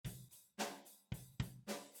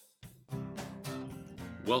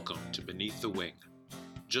Welcome to Beneath the Wing.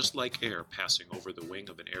 Just like air passing over the wing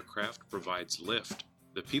of an aircraft provides lift,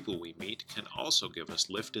 the people we meet can also give us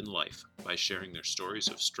lift in life by sharing their stories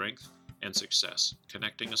of strength and success,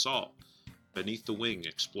 connecting us all. Beneath the Wing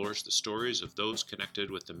explores the stories of those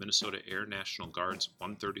connected with the Minnesota Air National Guard's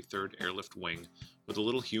 133rd Airlift Wing with a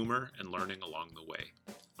little humor and learning along the way.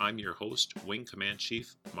 I'm your host, Wing Command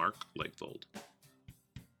Chief Mark Legvold.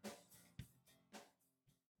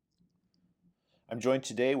 I'm joined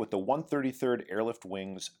today with the 133rd Airlift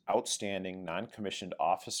Wing's Outstanding Non-Commissioned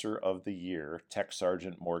Officer of the Year, Tech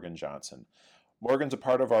Sergeant Morgan Johnson. Morgan's a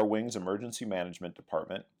part of our Wing's Emergency Management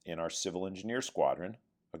Department in our Civil Engineer Squadron,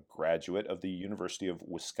 a graduate of the University of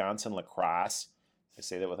Wisconsin-La Crosse. I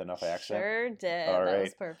say that with enough accent? Sure did. All right. That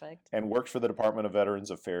was perfect. And worked for the Department of Veterans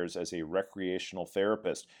Affairs as a recreational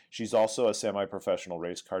therapist. She's also a semi-professional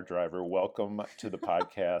race car driver. Welcome to the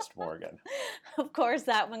podcast, Morgan. Of course,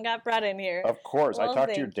 that one got brought in here. Of course. Well, I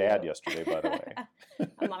talked to your thank dad you. yesterday, by the way.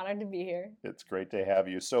 I'm honored to be here. It's great to have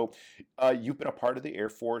you. So you've been a part of the Air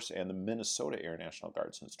Force and the Minnesota Air National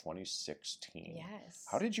Guard since 2016. Yes.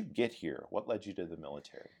 How did you get here? What led you to the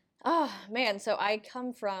military? Oh, man. So I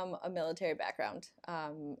come from a military background.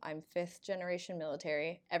 I'm fifth generation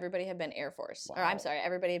military. Everybody had been Air Force. Wow. Or I'm sorry,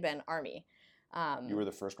 everybody had been Army. You were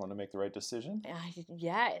the first one to make the right decision?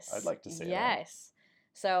 Yes. I'd like to say that. Yes.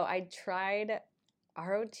 So I tried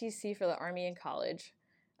ROTC for the Army in college.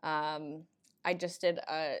 I just did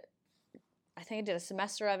I think I did a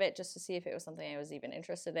semester of it just to see if it was something I was even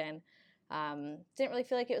interested in. Didn't really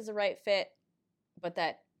feel like it was the right fit, but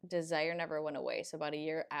that desire never went away. So about a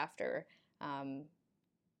year after, kind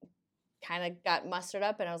of got mustered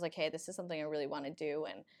up and I was like, hey, this is something I really want to do,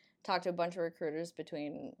 and talked to a bunch of recruiters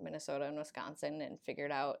between Minnesota and Wisconsin and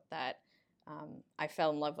figured out that I fell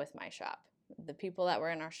in love with my shop. The people that were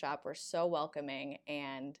in our shop were so welcoming,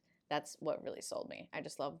 and that's what really sold me. I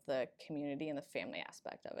just love the community and the family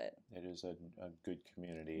aspect of it. It is a good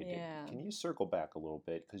community. Yeah. Can you circle back a little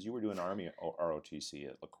bit? Because you were doing Army ROTC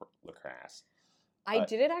at La Crosse. I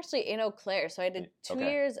did it actually in Eau Claire. So I did 2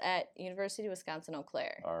 Okay. years at University of Wisconsin-Eau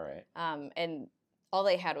Claire. All right. And all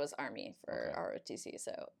they had was Army for Okay. ROTC.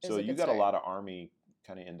 So it So was a you good got start. a lot of Army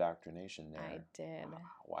kind of indoctrination there. I did.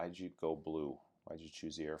 Why'd you go blue? Why'd you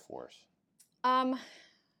choose the Air Force?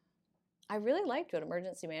 I really liked what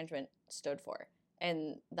emergency management stood for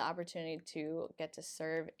and the opportunity to get to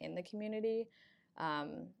serve in the community,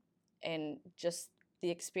 and just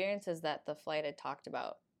the experiences that the flight had talked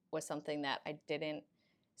about was something that I didn't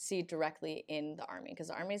see directly in the Army, because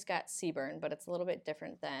the Army's got CBRN, but it's a little bit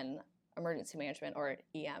different than emergency management, or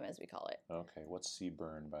EM as we call it. Okay. What's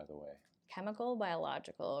CBRN, by the way? Chemical,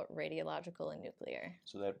 biological, radiological, and nuclear.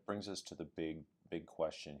 So that brings us to the big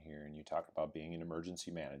question here. And you talk about being in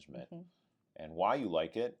emergency management and why you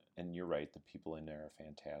like it. And you're right, the people in there are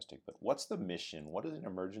fantastic. But what's the mission? What does an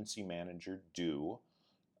emergency manager do?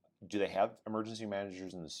 Do they have emergency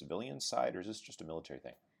managers in the civilian side, or is this just a military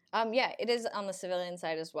thing? Yeah, it is on the civilian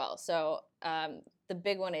side as well. So the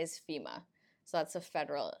big one is FEMA. So that's the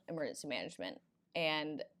Federal Emergency Management.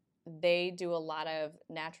 And they do a lot of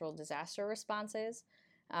natural disaster responses.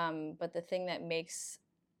 But the thing that makes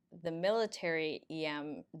the military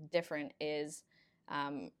EM different is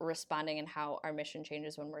responding and how our mission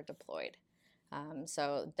changes when we're deployed.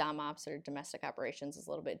 So DOM ops, or domestic operations, is a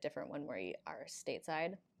little bit different when we are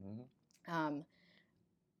stateside. Mm-hmm.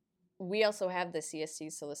 We also have the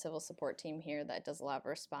CST, so the civil support team here, that does a lot of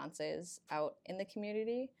responses out in the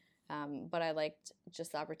community. But I liked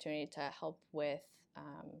just the opportunity to help with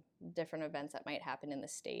different events that might happen in the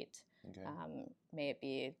state. Okay. May it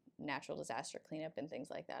be natural disaster cleanup and things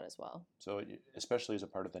like that as well. So especially as a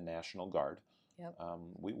part of the National Guard, Yep.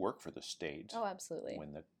 we work for the state. Oh, absolutely.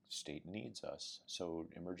 When the state needs us. So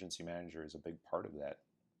emergency manager is a big part of that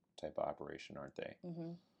type of operation, aren't they?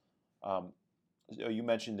 Mm-hmm. So you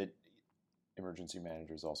mentioned that emergency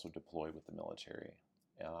managers also deploy with the military.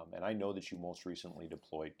 And I know that you most recently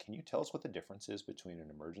deployed. Can you tell us what the difference is between an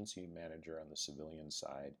emergency manager on the civilian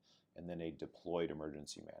side and then a deployed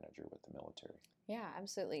emergency manager with the military? Yeah,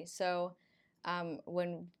 absolutely. So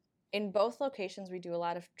when in both locations, we do a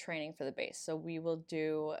lot of training for the base. So we will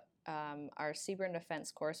do our CBRN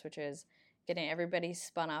defense course, which is getting everybody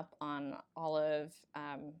spun up on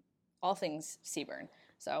all things CBRN.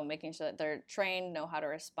 So making sure that they're trained, know how to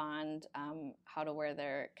respond, how to wear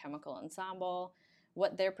their chemical ensemble,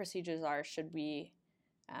 what their procedures are should we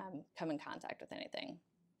come in contact with anything.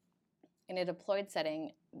 In a deployed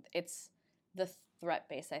setting, it's the threat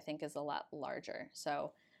base, I think, is a lot larger.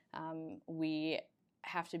 So we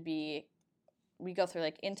go through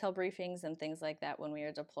like intel briefings and things like that when we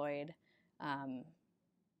are deployed.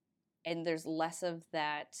 and there's less of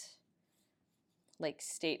that like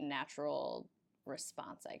state natural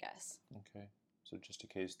response, I guess. Okay. So just in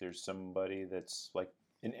case there's somebody that's like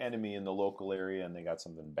an enemy in the local area and they got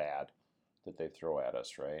something bad that they throw at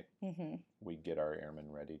us, right? Mm-hmm. We get our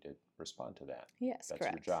airmen ready to respond to that. Yes, That's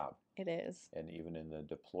correct. your job. It is. And even in the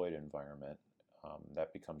deployed environment,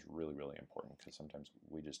 that becomes really, really important because sometimes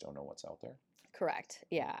we just don't know what's out there. Correct.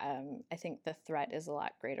 Yeah. I think the threat is a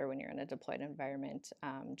lot greater when you're in a deployed environment,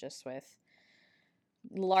 just with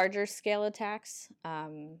larger scale attacks,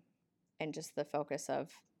 and just the focus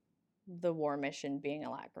of the war mission being a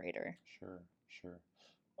lot greater. Sure, sure.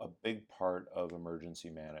 A big part of emergency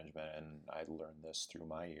management, and I learned this through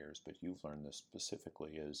my years, but you've learned this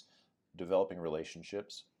specifically, is developing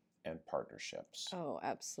relationships and partnerships. Oh,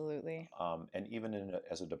 absolutely. And even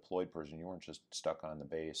as a deployed person, you weren't just stuck on the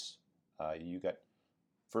base. You got,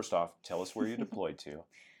 first off, tell us where you deployed to,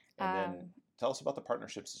 and then tell us about the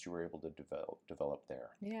partnerships that you were able to develop there.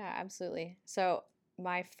 Yeah, absolutely. So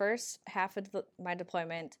my first half of my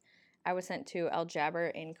deployment, I was sent to Al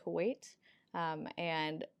Jaber in Kuwait,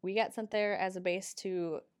 and we got sent there as a base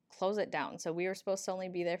to close it down. So we were supposed to only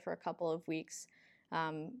be there for a couple of weeks.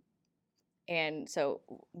 And so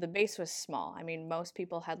the base was small. I mean, most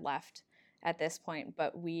people had left at this point,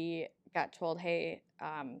 but we got told, hey,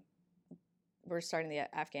 we're starting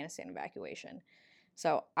the Afghanistan evacuation.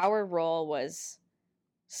 So our role was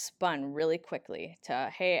spun really quickly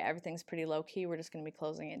to, hey, everything's pretty low key. We're just going to be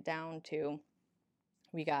closing it down, to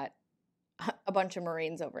we got a bunch of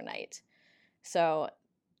Marines overnight. So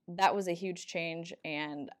that was a huge change.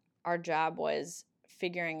 And our job was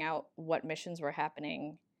figuring out what missions were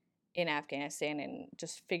happening in Afghanistan and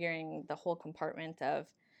just figuring the whole compartment of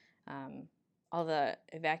all the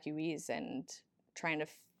evacuees and trying to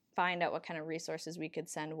find out what kind of resources we could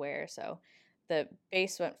send where. So the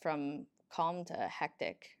base went from calm to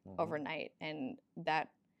hectic overnight, and that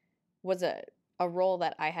was a role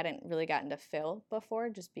that I hadn't really gotten to fill before,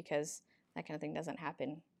 just because that kind of thing doesn't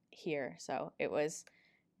happen here. So it was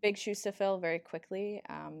big shoes to fill very quickly.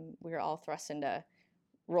 We were all thrust into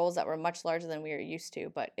roles that were much larger than we were used to,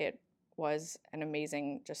 but it was an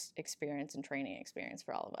amazing just experience and training experience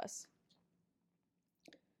for all of us.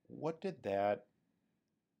 What did that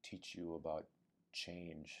teach you about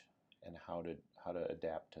change and how to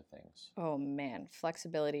adapt to things? Oh man,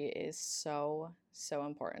 flexibility is so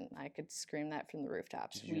important. I could scream that from the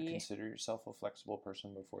rooftops. Did you consider yourself a flexible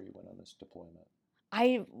person before you went on this deployment?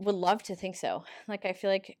 I would love to think so. Like, I feel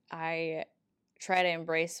like I try to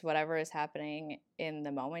embrace whatever is happening in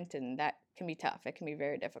the moment, and that can be tough. It can be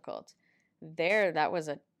very difficult. There, that was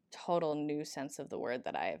a total new sense of the word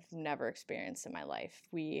that I've never experienced in my life.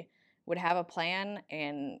 We would have a plan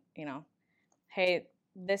and, hey,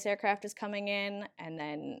 this aircraft is coming in, and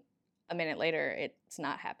then a minute later it's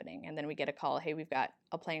not happening. And then we get a call, hey, we've got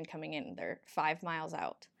a plane coming in. They're 5 miles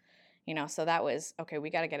out. So that was, okay, we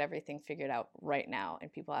got to get everything figured out right now,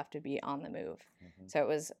 and people have to be on the move. Mm-hmm. So it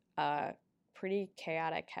was a pretty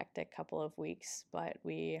chaotic, hectic couple of weeks, but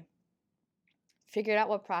we figured out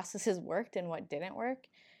what processes worked and what didn't work.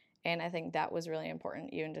 And I think that was really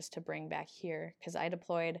important, even just to bring back here, because I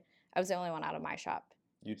was the only one out of my shop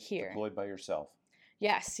here. You deployed by yourself?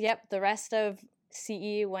 Yes, yep. The rest of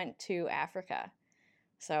CE went to Africa.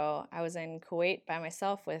 So I was in Kuwait by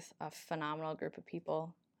myself with a phenomenal group of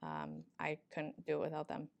people. I couldn't do it without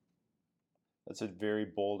them. That's a very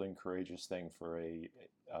bold and courageous thing for a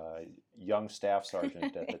young staff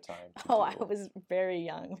sergeant at the time. I was very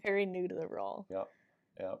young, very new to the role.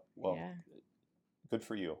 Yep. Well, good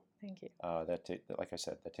for you. Thank you. Like I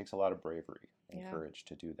said, that takes a lot of bravery and courage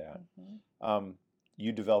to do that. Mm-hmm.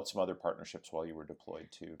 You developed some other partnerships while you were deployed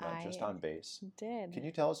too, not just on base. Did. Can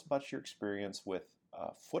you tell us about your experience with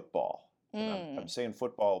football? I'm saying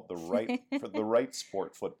football for the right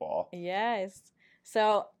sport, football. Yes.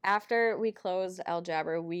 So after we closed Al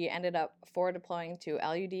Jaber, we ended up forward deploying to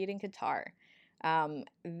Al Udeid in Qatar.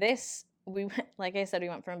 Like I said, we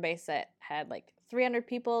went from a base that had like 300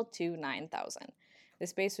 people to 9,000.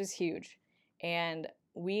 This base was huge, and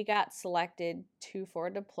we got selected to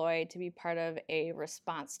forward deploy to be part of a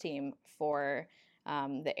response team for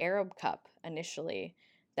the Arab Cup initially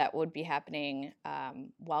that would be happening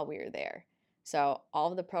while we were there. So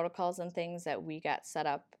all of the protocols and things that we got set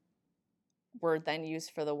up were then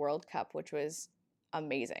used for the World Cup, which was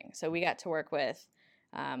amazing. So we got to work with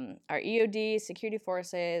our EOD, security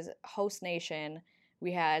forces, host nation.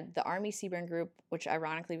 We had the Army Seaburn Group, which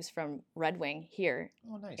ironically was from Red Wing here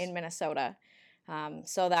in Minnesota.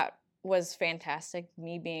 So that was fantastic.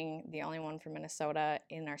 Me being the only one from Minnesota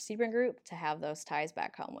in our Sebring group, to have those ties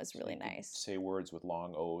back home was really nice. Say words with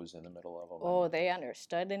long O's in the middle of them. Oh, they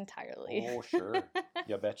understood entirely. Oh, sure.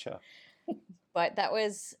 You betcha. But that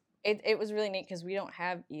was, it was really neat because we don't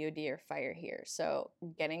have EOD or fire here. So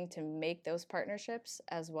getting to make those partnerships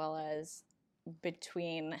as well as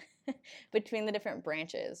between the different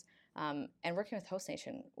branches, and working with Host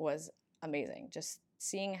Nation was amazing. Just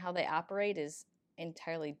seeing how they operate is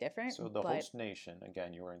entirely different. So the host nation,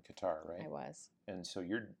 again, you were in Qatar, right? I was. And so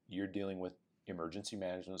you're dealing with emergency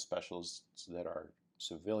management specialists that are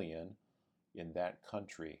civilian in that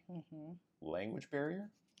country. Mm-hmm. Language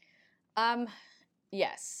barrier?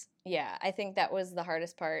 Yes. Yeah, I think that was the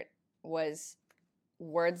hardest part, was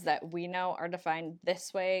words that we know are defined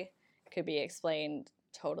this way could be explained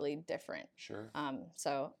totally different. Sure.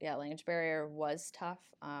 So yeah, language barrier was tough.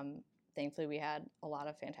 Thankfully we had a lot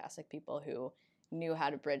of fantastic people who knew how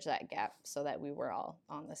to bridge that gap so that we were all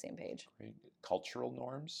on the same page. Great. Cultural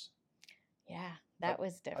norms? Yeah, that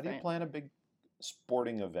was different. How do you plan a big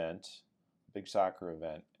sporting event, big soccer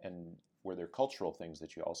event, and were there cultural things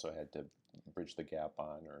that you also had to bridge the gap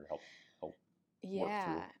on or help work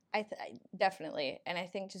through? I definitely. And I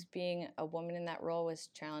think just being a woman in that role was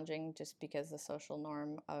challenging, just because the social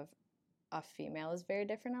norm of a female is very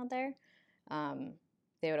different out there.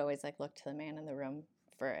 They would always like look to the man in the room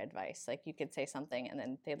for advice. Like you could say something and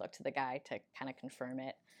then they'd look to the guy to kind of confirm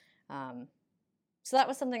it. So that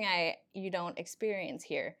was something you don't experience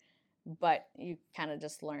here, but you kind of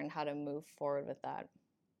just learn how to move forward with that.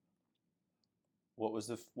 What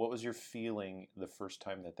was your feeling the first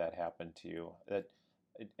time that happened to you? That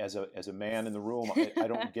as a man in the room, I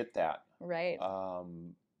don't get that. Right.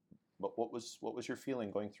 But what was your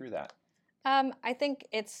feeling going through that? I think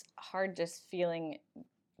it's hard just feeling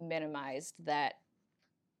minimized, that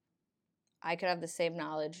I could have the same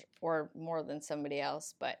knowledge or more than somebody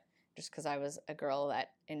else, but just because I was a girl,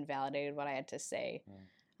 that invalidated what I had to say.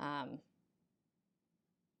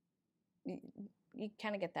 You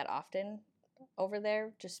kind of get that often over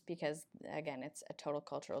there, just because, again, it's a total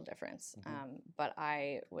cultural difference. Mm-hmm. But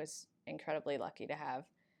I was incredibly lucky to have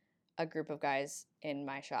a group of guys in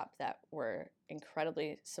my shop that were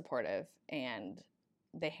incredibly supportive, and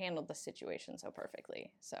they handled the situation so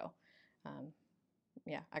perfectly. So,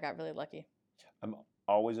 yeah, I got really lucky. I'm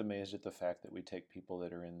always amazed at the fact that we take people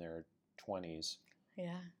that are in their 20s,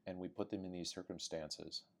 and we put them in these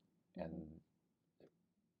circumstances, and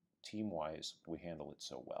team-wise, we handle it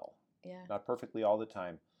so well. Yeah. Not perfectly all the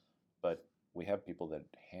time, but we have people that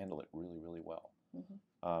handle it really, really well.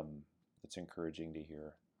 Mm-hmm. It's encouraging to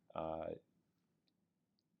hear.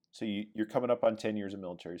 So you're coming up on 10 years of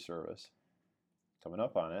military service. Coming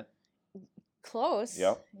up on it. Close.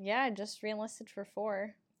 Yep. Yeah, just re-enlisted for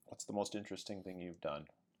 4. What's the most interesting thing you've done?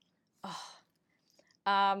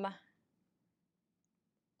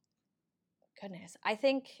 Goodness. I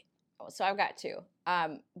think, so I've got 2.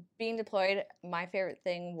 Being deployed, my favorite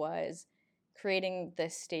thing was creating the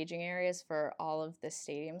staging areas for all of the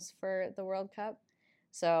stadiums for the World Cup.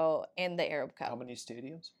 So, and the Arab Cup. How many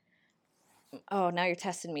stadiums? Oh, now you're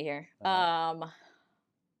testing me here.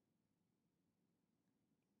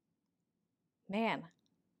 Man,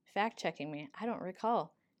 fact checking me. I don't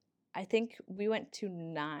recall. I think we went to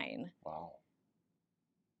 9. Wow.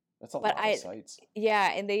 That's a lot of sites.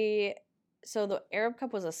 Yeah, and so the Arab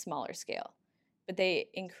Cup was a smaller scale, but they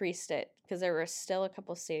increased it because there were still a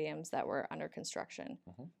couple stadiums that were under construction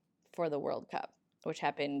for the World Cup, which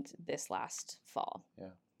happened this last fall. Yeah.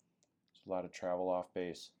 There's a lot of travel off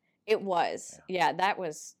base. It was. Yeah, that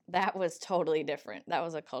was totally different. That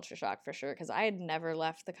was a culture shock for sure, because I had never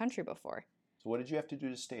left the country before. So what did you have to do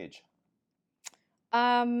to stage?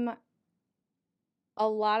 A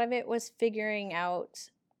lot of it was figuring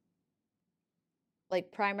out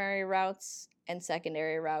like primary routes and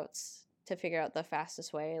secondary routes to figure out the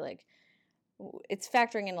fastest way. Like it's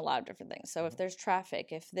factoring in a lot of different things. So if there's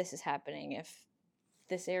traffic, if this is happening, if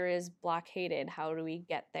this area is blockaded, how do we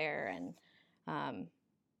get there? And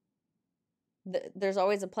there's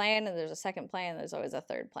always a plan, and there's a second plan, and there's always a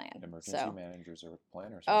third plan. Emergency managers or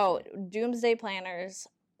planners. Doomsday planners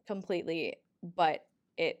completely, but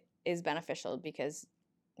it is beneficial because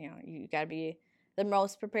you got to be the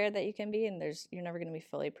most prepared that you can be, and you're never going to be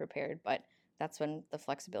fully prepared, but that's when the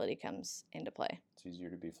flexibility comes into play. It's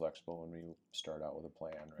easier to be flexible when we start out with a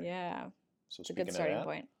plan, right? Yeah. So it's a good starting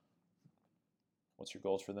point. What's your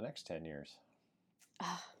goals for the next 10 years?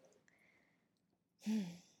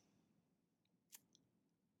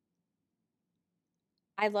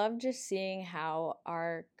 I love just seeing how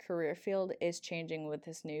our career field is changing with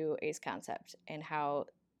this new ACE concept, and how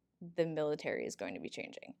the military is going to be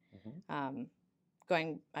changing. Mm-hmm.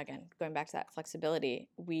 Going back to that flexibility,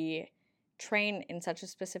 we train in such a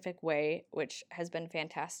specific way, which has been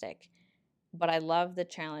fantastic. But I love the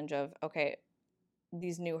challenge of, okay,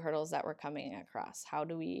 these new hurdles that we're coming across. How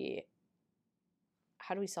do we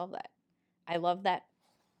solve that? I love that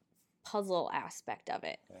puzzle aspect of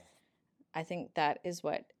it. Yeah. I think that is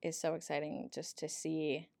what is so exciting, just to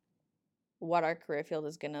see what our career field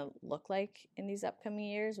is going to look like in these upcoming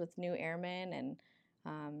years with new airmen. And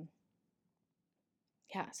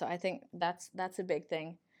so I think that's a big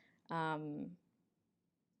thing. And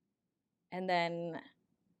then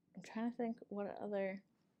I'm trying to think what other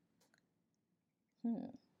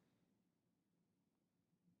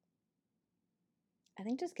I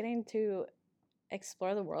think just getting to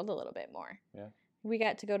explore the world a little bit more. Yeah. We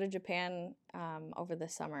got to go to Japan over the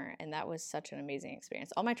summer, and that was such an amazing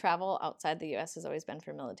experience. All my travel outside the U.S. has always been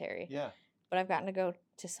for military. Yeah. But I've gotten to go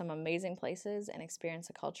to some amazing places and experience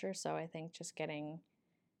a culture, so I think just getting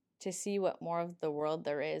to see what more of the world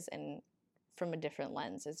there is and from a different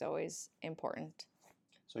lens is always important.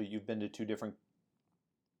 So you've been to 2 different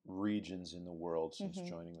regions in the world since Mm-hmm.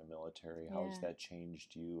 joining the military. How has that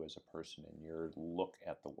changed you as a person and your look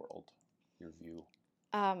at the world, your view?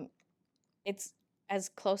 It's as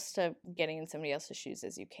close to getting in somebody else's shoes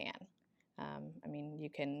as you can. I mean, you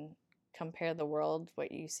can compare the world,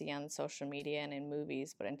 what you see on social media and in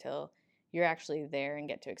movies, but until you're actually there and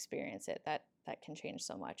get to experience it, that can change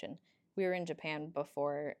so much. And we were in Japan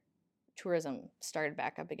before tourism started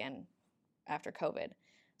back up again after COVID.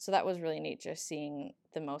 So that was really neat, just seeing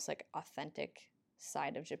the most like authentic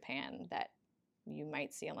side of Japan that you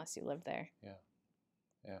might see unless you live there.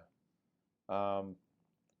 Yeah.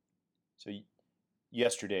 So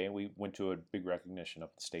yesterday we went to a big recognition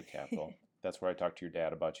up at the state capitol. That's where I talked to your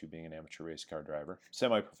dad about you being an amateur race car driver,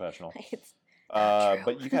 semi-professional.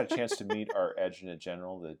 But you got a chance to meet our Adjutant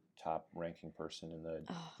General, the top ranking person in the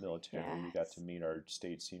military. Yes. You got to meet our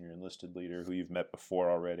state senior enlisted leader, who you've met before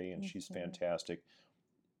already, and she's fantastic.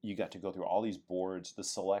 You got to go through all these boards, the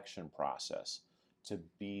selection process to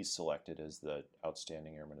be selected as the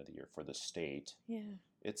Outstanding Airman of the Year for the state. Yeah.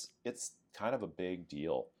 It's kind of a big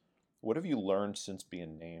deal. What have you learned since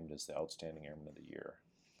being named as the Outstanding Airman of the Year?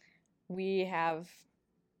 We have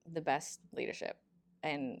the best leadership,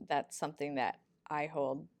 and that's something that I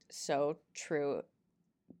hold so true,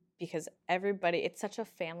 because everybody, it's such a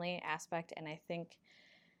family aspect, and I think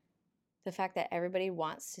the fact that everybody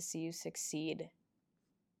wants to see you succeed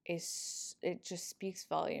it just speaks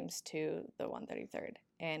volumes to the 133rd.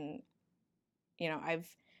 And I've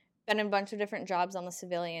been in a bunch of different jobs on the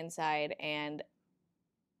civilian side, and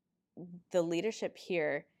the leadership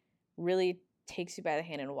here really takes you by the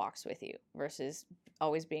hand and walks with you versus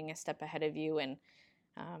always being a step ahead of you. And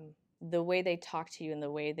the way they talk to you and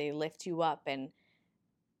the way they lift you up, and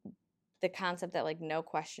the concept that like no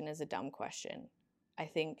question is a dumb question, I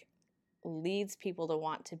think leads people to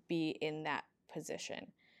want to be in that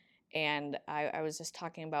position. And I was just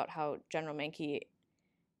talking about how General Menke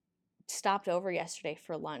stopped over yesterday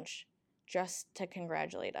for lunch just to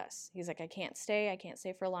congratulate us. He's like, I can't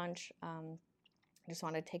stay for lunch. I just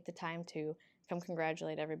want to take the time to come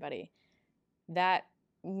congratulate everybody. That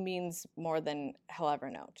means more than he'll ever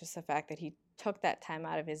know. Just the fact that he took that time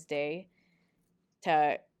out of his day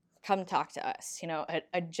to come talk to us.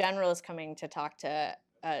 A general is coming to talk to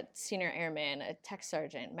a senior airman, a tech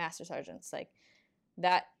sergeant, master sergeants. Like,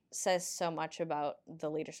 that says so much about the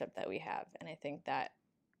leadership that we have. And I think that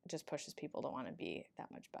just pushes people to want to be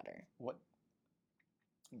that much better.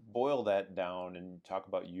 Boil that down and talk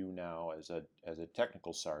about you now as a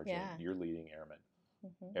technical sergeant. Yeah. You're leading airmen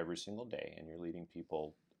every single day, and you're leading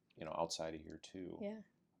people, outside of here too. Yeah.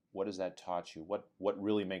 What has that taught you? What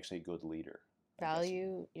really makes a good leader?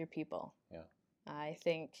 Value your people. Yeah. I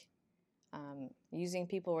think using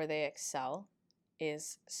people where they excel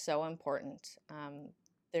is so important.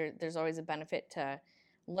 There's always a benefit to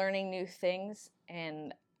learning new things,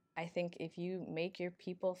 and I think if you make your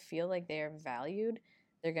people feel like they are valued,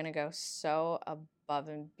 they're going to go so above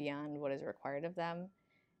and beyond what is required of them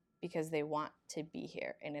because they want to be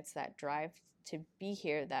here. And it's that drive to be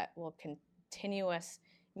here that will continue us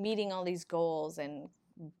meeting all these goals and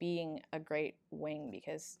being a great wing,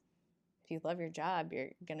 because if you love your job,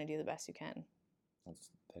 you're going to do the best you can.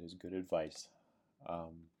 That is good advice.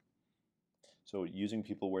 So using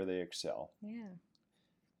people where they excel. Yeah.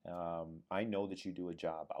 I know that you do a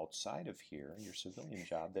job outside of here, your civilian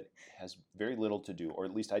job, that has very little to do, or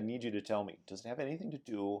at least I need you to tell me, does it have anything to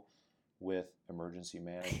do with emergency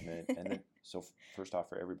management? And then, so first off,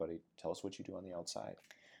 for everybody, tell us what you do on the outside.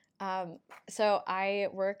 So I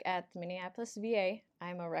work at the Minneapolis VA.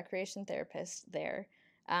 I'm a recreation therapist there.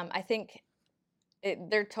 I think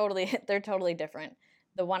they're totally different.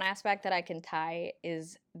 The one aspect that I can tie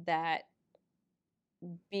is that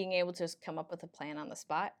being able to just come up with a plan on the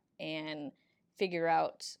spot and figure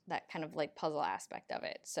out that kind of like puzzle aspect of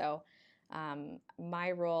it. So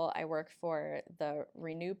my role, I work for the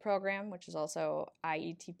Renew program, which is also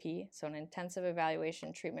IETP, so an intensive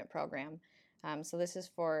evaluation treatment program. So this is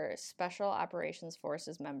for Special Operations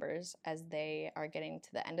Forces members as they are getting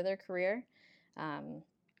to the end of their career.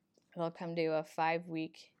 They'll come do a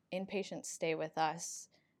 5-week inpatient stay with us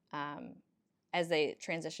as they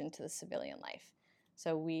transition to the civilian life.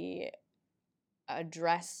 So we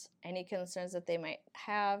address any concerns that they might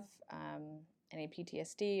have, any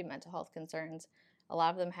PTSD, mental health concerns. A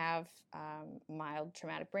lot of them have mild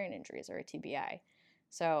traumatic brain injuries or a TBI.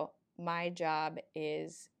 So my job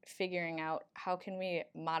is figuring out how can we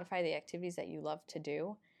modify the activities that you love to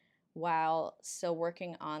do while still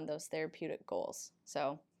working on those therapeutic goals.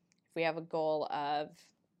 So if we have a goal of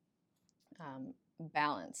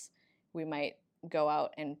balance, we might go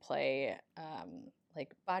out and play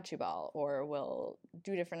like bocce ball, or we'll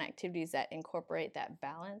do different activities that incorporate that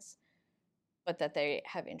balance, but that they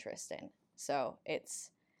have interest in. So it's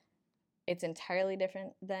entirely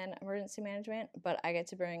different than emergency management, but I get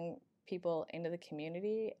to bring people into the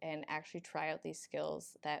community and actually try out these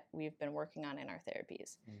skills that we've been working on in our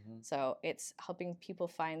therapies. Mm-hmm. So it's helping people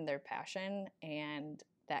find their passion and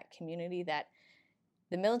that community that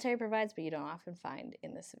the military provides, but you don't often find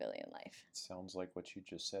in the civilian life. Sounds like what you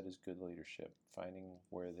just said is good leadership, finding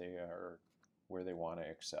where they are, where they want to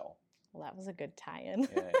excel. Well, that was a good tie-in.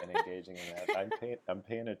 Yeah, and engaging in that. I'm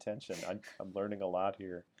paying attention. I'm learning a lot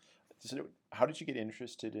here. So how did you get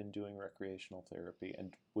interested in doing recreational therapy?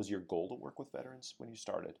 And was your goal to work with veterans when you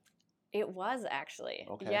started? It was actually.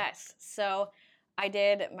 Okay. Yes. So I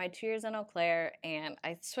did my 2 years in Eau Claire, and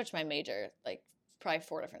I switched my major like probably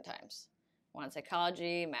 4 different times. One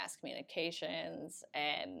psychology, mass communications,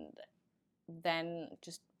 and then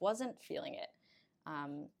just wasn't feeling it.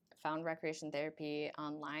 Found recreation therapy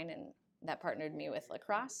online, and that partnered me with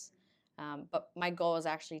lacrosse. But my goal was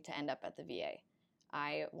actually to end up at the VA.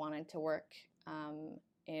 I wanted to work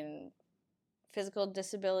in physical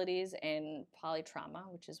disabilities and polytrauma,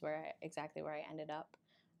 which is exactly where I ended up.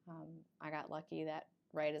 I got lucky that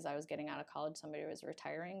right as I was getting out of college, somebody was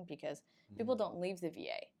retiring, because people don't leave the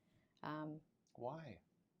VA. Why?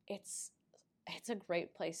 It's a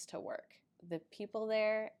great place to work. The people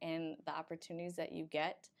there and the opportunities that you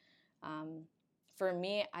get. For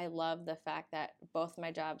me, I love the fact that both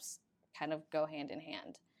my jobs kind of go hand in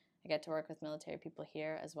hand. I get to work with military people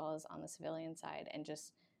here as well as on the civilian side, and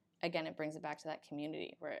just, again, it brings it back to that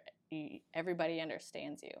community where everybody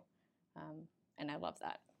understands you, and I love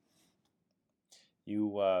that.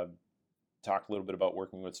 You talk a little bit about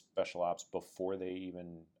working with special ops before they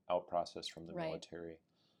even out-process from the military.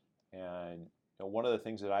 And one of the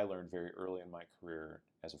things that I learned very early in my career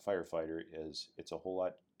as a firefighter is it's a whole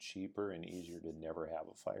lot cheaper and easier to never have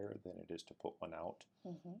a fire than it is to put one out.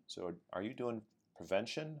 Mm-hmm. So are you doing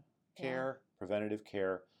prevention care, preventative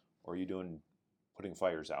care, or are you doing putting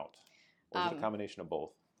fires out? Or is it a combination of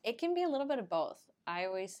both? It can be a little bit of both. I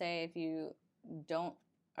always say if you don't,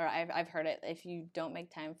 or I've heard it, if you don't make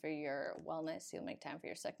time for your wellness, you'll make time for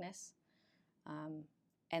your sickness.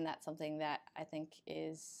 And that's something that I think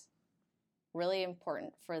is really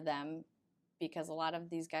important for them, because a lot of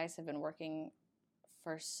these guys have been working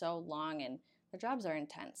for so long and their jobs are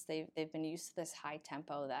intense. They've been used to this high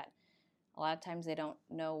tempo that a lot of times they don't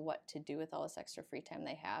know what to do with all this extra free time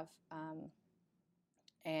they have.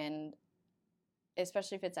 And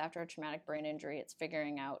especially if it's after a traumatic brain injury, it's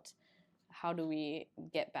figuring out how do we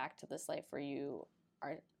get back to this life where you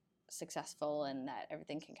are successful and that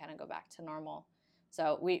everything can kind of go back to normal.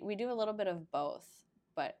 So we do a little bit of both,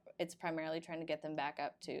 but it's primarily trying to get them back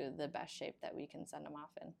up to the best shape that we can send them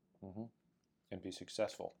off in. Mm-hmm. And be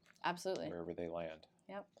successful. Absolutely. Wherever they land.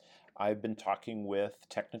 Yep. I've been talking with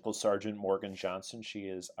Technical Sergeant Morgan Johnson. She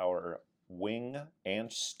is our Wing and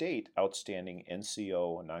State Outstanding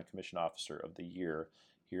NCO, Non-Commissioned Officer of the Year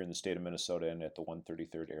here in the state of Minnesota and at the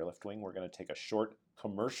 133rd Airlift Wing. We're going to take a short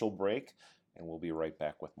commercial break, and we'll be right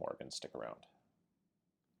back with Morgan. Stick around.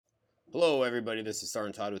 Hello, everybody. This is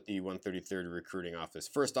Sergeant Todd with the 133rd Recruiting Office.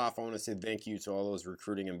 First off, I want to say thank you to all those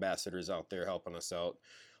recruiting ambassadors out there helping us out,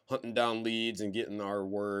 hunting down leads and getting our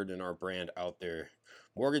word and our brand out there.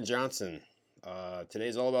 Morgan Johnson,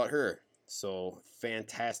 today's all about her. So,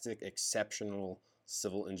 fantastic, exceptional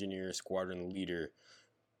Civil Engineer Squadron leader.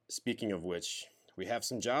 Speaking of which, we have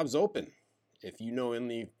some jobs open. If you know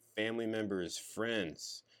any family members,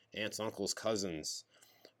 friends, aunts, uncles, cousins.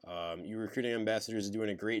 You recruiting ambassadors are doing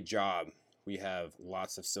a great job. We have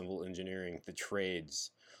lots of civil engineering, the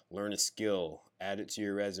trades. Learn a skill, add it to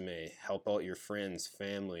your resume, help out your friends,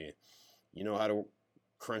 family. You know how to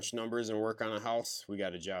crunch numbers and work on a house? We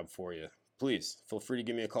got a job for you. Please feel free to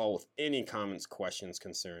give me a call with any comments, questions,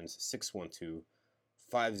 concerns.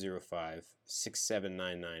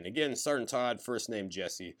 612-505-6799. Again, Sergeant Todd, first name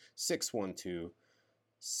Jesse.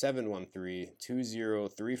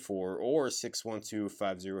 612-713-2034 or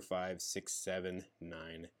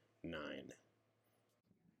 612-505-6799.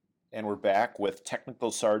 And we're back with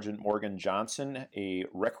Technical Sergeant Morgan Johnson, a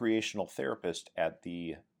recreational therapist at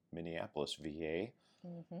the Minneapolis VA,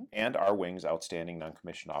 and our wing's Outstanding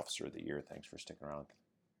Non-Commissioned Officer of the Year. Thanks for sticking around.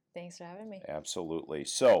 Thanks for having me. Absolutely.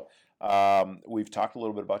 So we've talked a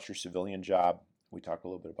little bit about your civilian job. We talked a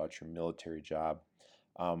little bit about your military job.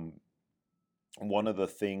 One of the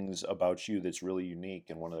things about you that's really unique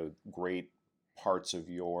and one of the great parts of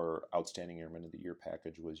your Outstanding Airman of the Year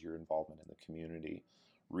package was your involvement in the community,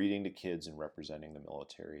 reading to kids and representing the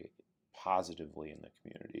military positively in the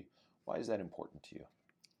community. Why is that important to you?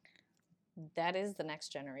 That is the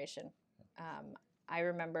next generation. I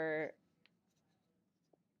remember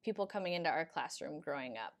people coming into our classroom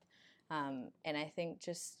growing up. And I think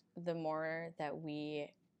just the more that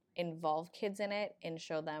we involve kids in it and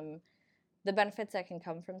show them the benefits that can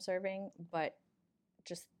come from serving, but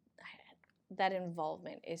just that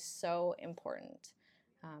involvement is so important.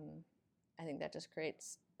 I think that just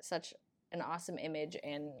creates such an awesome image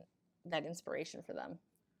and that inspiration for them.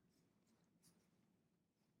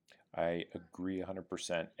 I agree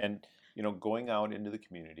 100%. And, going out into the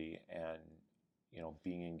community and,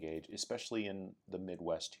 being engaged, especially in the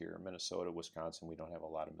Midwest here, Minnesota, Wisconsin, we don't have a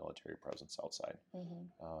lot of military presence outside.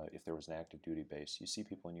 If there was an active duty base, you see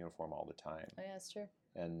people in uniform all the time. Oh, yeah, that's true.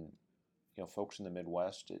 And, folks in the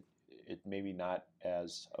Midwest, it may be not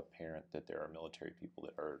as apparent that there are military people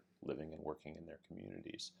that are living and working in their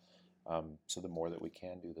communities. So the more that we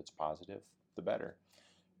can do that's positive, the better.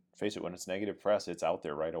 Face it, when it's negative press, it's out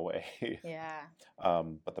there right away. Yeah.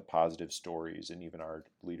 But the positive stories, and even our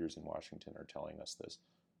leaders in Washington are telling us this,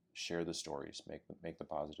 share the stories, make the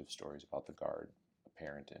positive stories about the Guard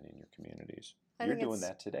apparent and in your communities. You're doing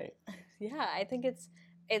that today. Yeah, I think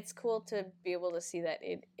it's cool to be able to see that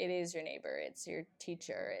it is your neighbor, it's your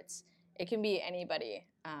teacher, it can be anybody.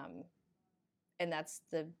 And that's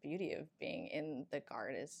the beauty of being in the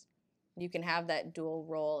Guard is you can have that dual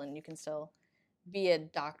role and you can still be a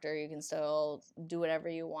doctor, you can still do whatever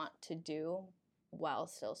you want to do while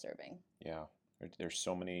still serving. Yeah, there's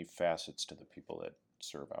so many facets to the people that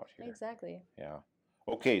serve out here. Exactly. Yeah.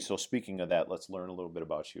 Okay, so speaking of that, let's learn a little bit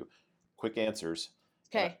about you. Quick answers.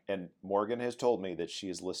 Okay. And Morgan has told me that she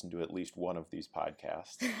has listened to at least one of these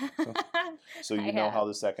podcasts. So you know how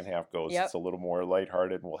the second half goes. Yep. It's a little more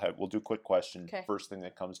lighthearted. We'll do quick questions. Okay. First thing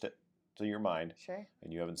that comes to your mind. Sure.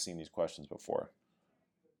 And you haven't seen these questions before.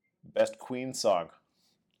 Best Queen song.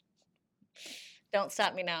 Don't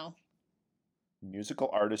Stop Me Now. Musical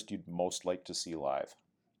artist you'd most like to see live.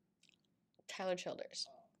 Tyler Childers.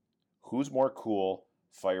 Who's more cool,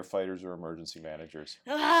 firefighters or emergency managers?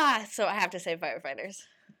 So I have to say firefighters.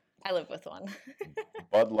 I live with one.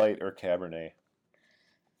 Bud Light or Cabernet?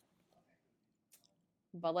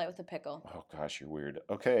 Bud Light with a pickle. Oh gosh, you're weird.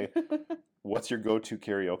 Okay. What's your go-to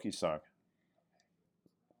karaoke song?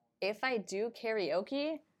 If I do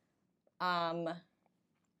karaoke,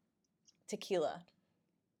 Tequila.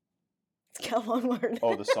 It's got one word.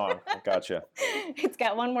 Oh, the song. Gotcha. It's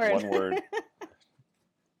got one word. One word.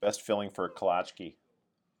 Best filling for a kolachki.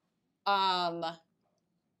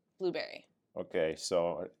 Blueberry. Okay,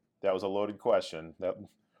 so that was a loaded question.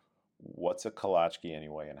 What's a kolachki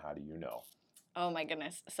anyway, and how do you know? Oh my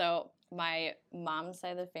goodness. So my mom's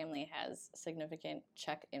side of the family has significant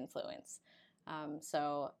Czech influence.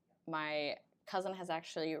 So my cousin has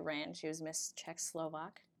actually ran. She was Miss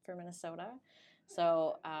Czech-Slovak for Minnesota.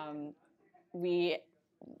 So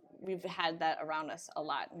we've had that around us a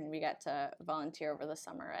lot, and we got to volunteer over the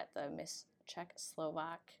summer at the Miss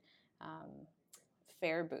Czech-Slovak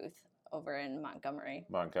fair booth over in Montgomery,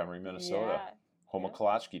 Minnesota. Yeah. Home of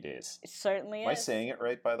kolachki days. It certainly is. Am I saying it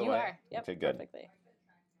right, by the way? You are. Yep, okay, good. Perfectly.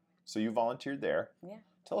 So you volunteered there. Yeah.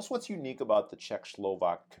 Tell us what's unique about the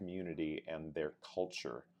Czech-Slovak community and their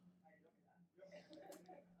culture.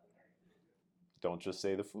 Don't just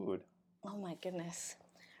say the food. Oh my goodness.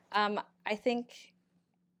 I think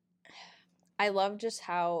I love just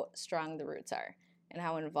how strong the roots are and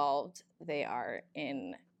how involved they are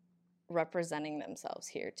in representing themselves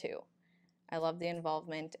here too. I love the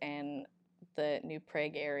involvement, and the New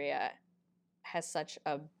Prague area has such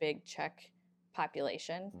a big Czech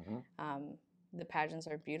population. The pageants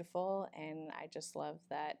are beautiful, and I just love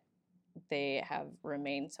that they have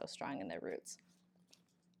remained so strong in their roots.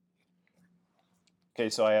 Okay,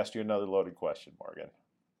 so I asked you another loaded question, Morgan.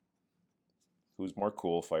 Who's more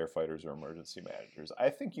cool, firefighters or emergency managers? I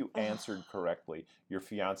think you answered correctly. Your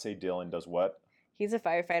fiance Dylan does what? He's a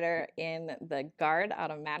firefighter in the Guard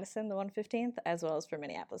out of Madison, the 115th, as well as for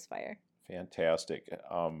Minneapolis Fire. Fantastic.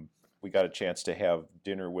 We got a chance to have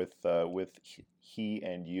dinner with he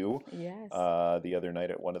and you the other night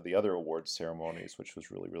at one of the other awards ceremonies, which was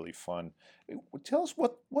really, really fun. Tell us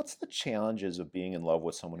what's the challenges of being in love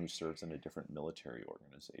with someone who serves in a different military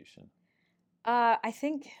organization? I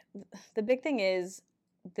think the big thing is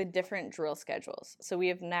the different drill schedules. So we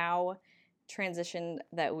have now transitioned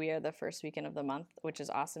that we are the first weekend of the month, which is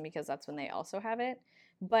awesome because that's when they also have it.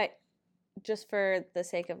 But just for the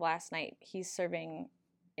sake of last night, he's serving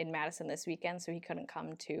in Madison this weekend, so he couldn't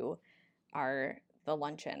come to the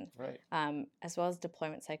luncheon. Right. As well as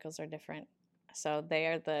deployment cycles are different. So they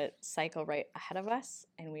are the cycle right ahead of us,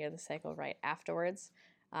 and we are the cycle right afterwards.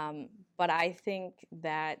 But I think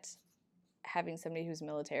that having somebody who's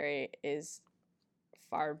military is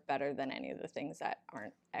far better than any of the things that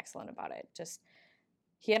aren't excellent about it. Just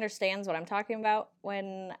he understands what I'm talking about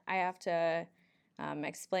when I have to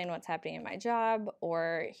explain what's happening in my job,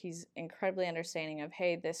 or he's incredibly understanding of,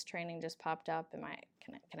 hey, this training just popped up.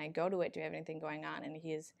 Can I go to it? Do you have anything going on? And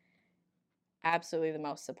he is absolutely the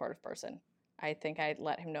most supportive person. I think I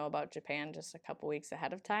let him know about Japan just a couple weeks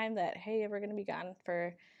ahead of time that, hey, we're going to be gone for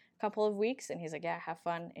a couple of weeks. And he's like, yeah, have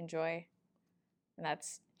fun, enjoy. And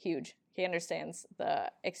that's huge. He understands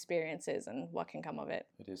the experiences and what can come of it.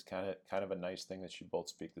 It is kind of a nice thing that you both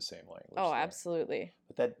speak the same language. Oh, there. Absolutely.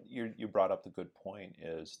 But that you brought up the good point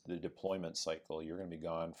is the deployment cycle. You're going to be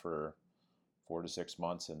gone for 4 to 6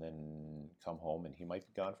 months and then come home, and he might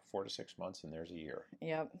be gone for 4 to 6 months, and there's a year.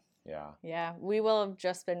 Yep. Yeah. Yeah. We will have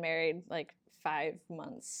just been married like 5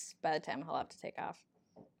 months by the time he'll have to take off.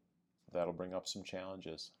 That'll bring up some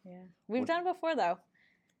challenges. Yeah. We've done it before, though.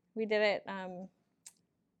 We did it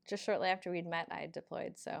just shortly after we'd met. I had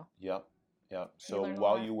deployed, so. Yep. So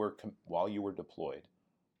while you were deployed,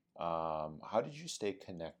 how did you stay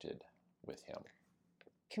connected with him?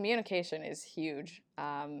 Communication is huge.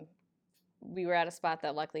 We were at a spot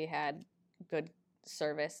that luckily had good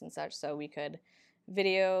service and such, so we could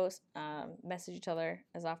video, message each other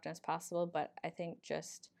as often as possible. But I think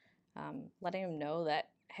just letting him know that,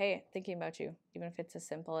 hey, thinking about you, even if it's as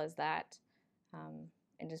simple as that,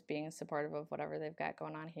 and just being supportive of whatever they've got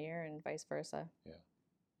going on here and vice versa. Yeah.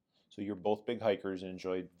 So you're both big hikers and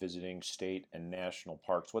enjoyed visiting state and national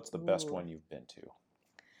parks. What's the best one you've been to?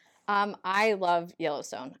 I love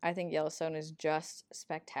Yellowstone. I think Yellowstone is just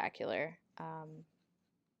spectacular.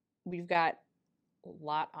 We've got a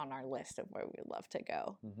lot on our list of where we'd love to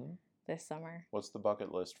go this summer. What's the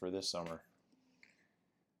bucket list for this summer?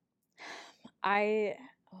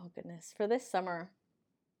 For this summer,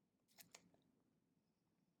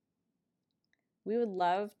 we would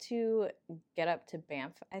love to get up to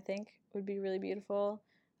Banff, I think would be really beautiful.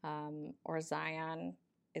 Or Zion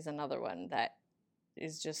is another one that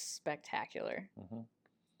is just spectacular.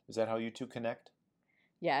 Is that how you two connect?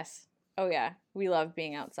 Yes. Oh, yeah. We love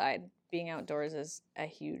being outside. Being outdoors is a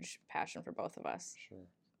huge passion for both of us.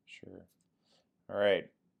 Sure. All right.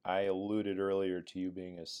 I alluded earlier to you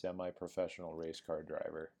being a semi-professional race car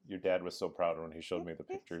driver. Your dad was so proud when he showed me the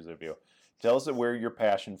pictures of you. Tell us where your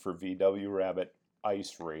passion for VW Rabbit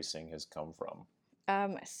ice racing has come from.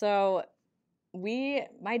 So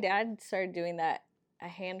my dad started doing that a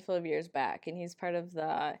handful of years back, and he's part of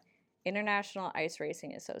the International Ice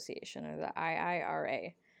Racing Association, or the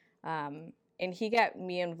IIRA. And he got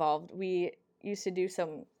me involved. We used to do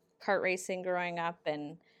some kart racing growing up,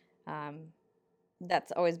 and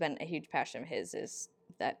that's always been a huge passion of his, is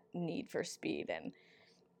that need for speed. And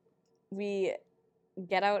we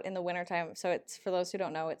get out in the wintertime. So it's, for those who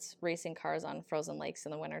don't know, it's racing cars on frozen lakes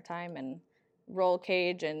in the wintertime, and roll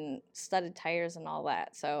cage and studded tires and all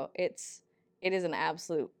that. So it is an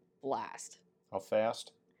absolute blast. How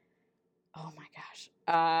fast? Oh my gosh.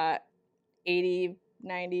 80,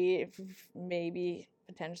 90, maybe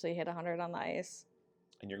potentially hit 100 on the ice.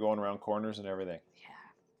 And you're going around corners and everything? Yeah.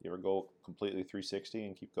 You ever go completely 360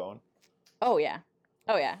 and keep going? Oh yeah.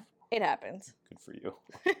 It happens. Good for you.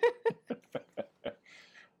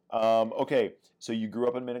 Okay, so you grew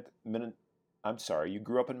up in you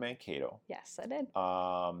grew up in Mankato. Yes, I did.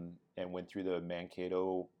 And went through the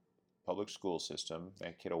Mankato public school system,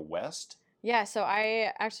 Mankato West. Yeah, so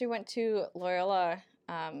I actually went to Loyola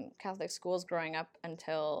Catholic schools growing up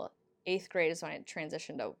until 8th grade is when it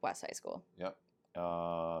transitioned to West High School. Yep.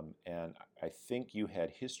 And I think you had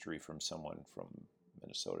history from someone from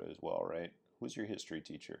Minnesota as well, right? Who's your history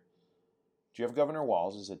teacher? Do you have Governor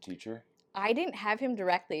Walz as a teacher? I didn't have him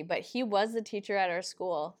directly, but he was the teacher at our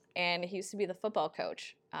school, and he used to be the football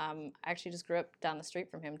coach. I actually just grew up down the street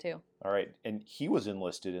from him, too. All right. And he was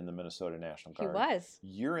enlisted in the Minnesota National Guard. He was.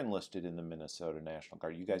 You're enlisted in the Minnesota National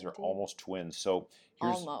Guard. You guys are Indeed. almost twins. So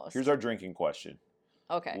Almost. here's our drinking question.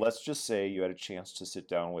 Okay. Let's just say you had a chance to sit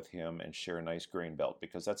down with him and share a nice grain belt,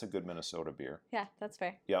 because that's a good Minnesota beer. Yeah, that's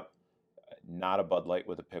fair. Yep. Not a Bud Light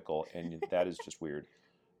with a pickle, and that is just weird.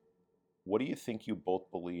 What do you think you both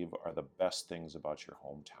believe are the best things about your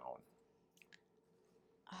hometown?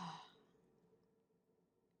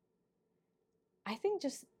 I think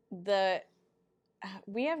just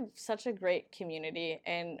we have such a great community,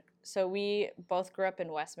 and so we both grew up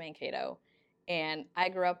in West Mankato, and I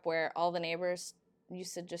grew up where all the neighbors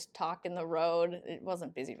used to just talk in the road. It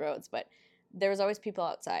wasn't busy roads, but there was always people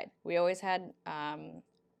outside. We always had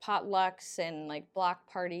potlucks and like block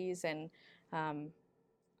parties, and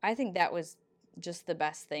I think that was just the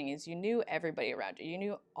best thing, is you knew everybody around you. You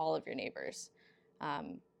knew all of your neighbors.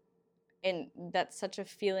 And that's such a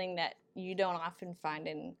feeling that you don't often find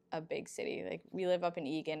in a big city. Like, we live up in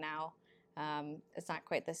Eagan now. It's not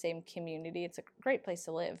quite the same community. It's a great place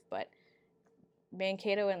to live, but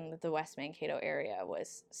Mankato and the West Mankato area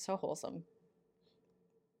was so wholesome.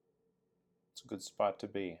 It's a good spot to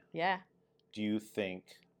be. Yeah. Do you think,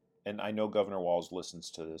 and I know Governor Walz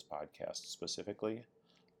listens to this podcast specifically.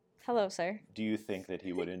 Hello, sir. Do you think that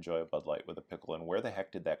he would enjoy a Bud Light with a pickle, and where the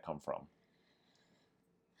heck did that come from?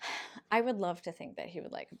 I would love to think that he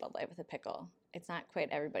would like a Bud Light with a pickle. It's not quite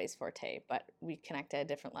everybody's forte, but we connect at a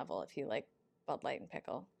different level if you like Bud Light and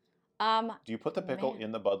pickle. Do you put the pickle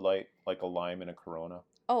in the Bud Light like a lime in a Corona?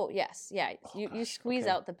 Oh, yes. Yeah. Oh, you gosh, squeeze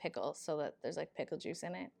okay. out the pickle so that there's like pickle juice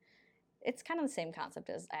in it. It's kind of the same concept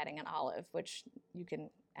as adding an olive, which you can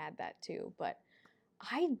add that too. But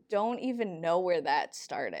I don't even know where that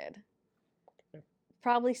started.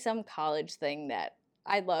 Probably some college thing that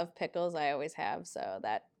I love pickles. I always have. So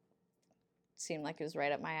that seemed like it was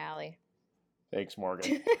right up my alley. Thanks,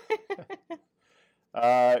 Morgan.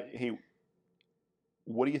 Hey,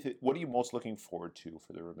 what are you most looking forward to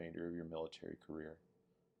for the remainder of your military career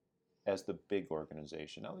as the big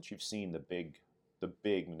organization? Now that you've seen the big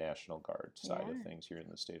National Guard side of things here in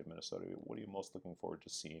the state of Minnesota, what are you most looking forward to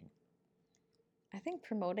seeing? I think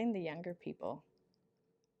promoting the younger people.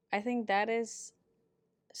 I think that is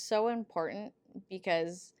so important,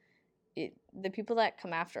 because the people that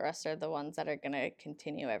come after us are the ones that are going to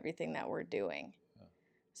continue everything that we're doing. Yeah.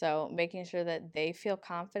 So making sure that they feel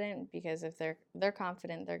confident, because if they're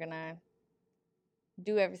confident, they're going to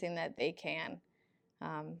do everything that they can.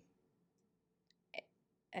 I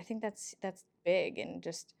think that's big, and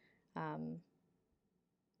just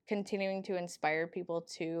continuing to inspire people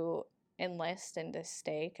to enlist and to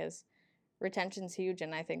stay, because retention's huge,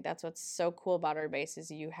 and I think that's what's so cool about our base,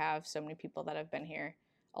 is you have so many people that have been here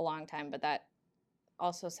a long time, but that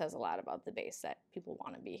also says a lot about the base, that people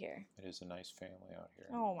want to be here. It is a nice family out here.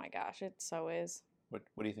 Oh my gosh, it so is. What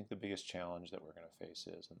do you think the biggest challenge that we're going to face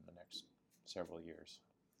is in the next several years?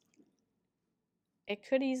 It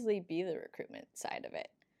could easily be the recruitment side of it.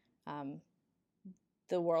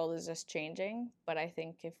 The world is just changing, but I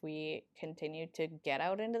think if we continue to get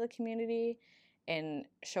out into the community and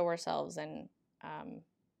show ourselves, and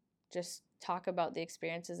just talk about the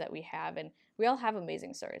experiences that we have, and we all have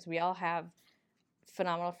amazing stories. We all have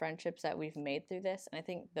phenomenal friendships that we've made through this, and I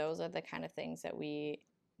think those are the kind of things that we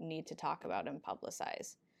need to talk about and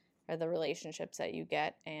publicize, are the relationships that you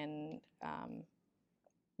get, and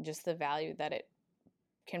just the value that it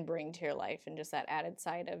can bring to your life, and just that added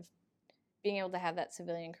side of being able to have that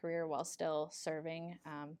civilian career while still serving,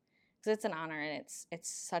 because it's an honor, and it's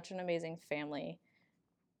such an amazing family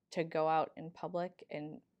to go out in public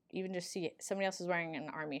and even just see somebody else is wearing an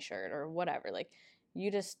Army shirt or whatever. Like, you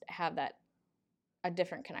just have a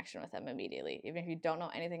different connection with them immediately, even if you don't know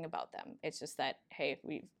anything about them. It's just that, hey,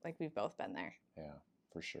 we've both been there. Yeah,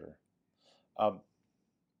 for sure.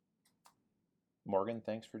 Morgan,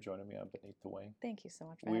 thanks for joining me on Beneath the Wing. Thank you so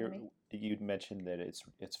much for having me. You'd mentioned that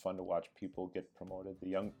it's fun to watch people get promoted, the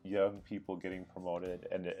young people getting promoted,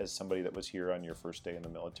 and as somebody that was here on your first day in the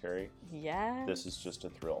military, yeah, this is just a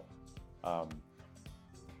thrill.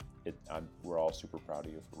 We're all super proud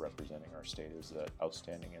of you for representing our state as the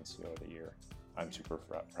outstanding NCO of the year. I'm super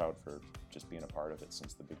proud for just being a part of it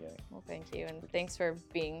since the beginning. Well, thank you, and thanks for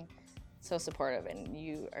being so supportive, and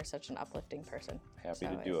you are such an uplifting person. Happy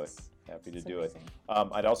to do it. Amazing.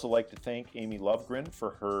 I'd also like to thank Amy Lovegren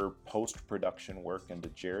for her post-production work, and to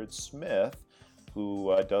Jared Smith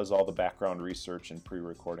who does all the background research and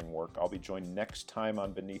pre-recording work. I'll be joined next time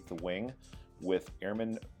on Beneath the Wing with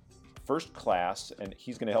Airman First Class, and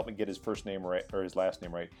he's going to help me get his first name right, or his last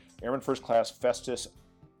name right, Airman First Class Festus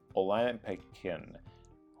Olampekin.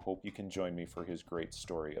 Hope you can join me for his great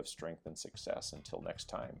story of strength and success. Until next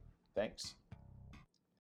time, thanks.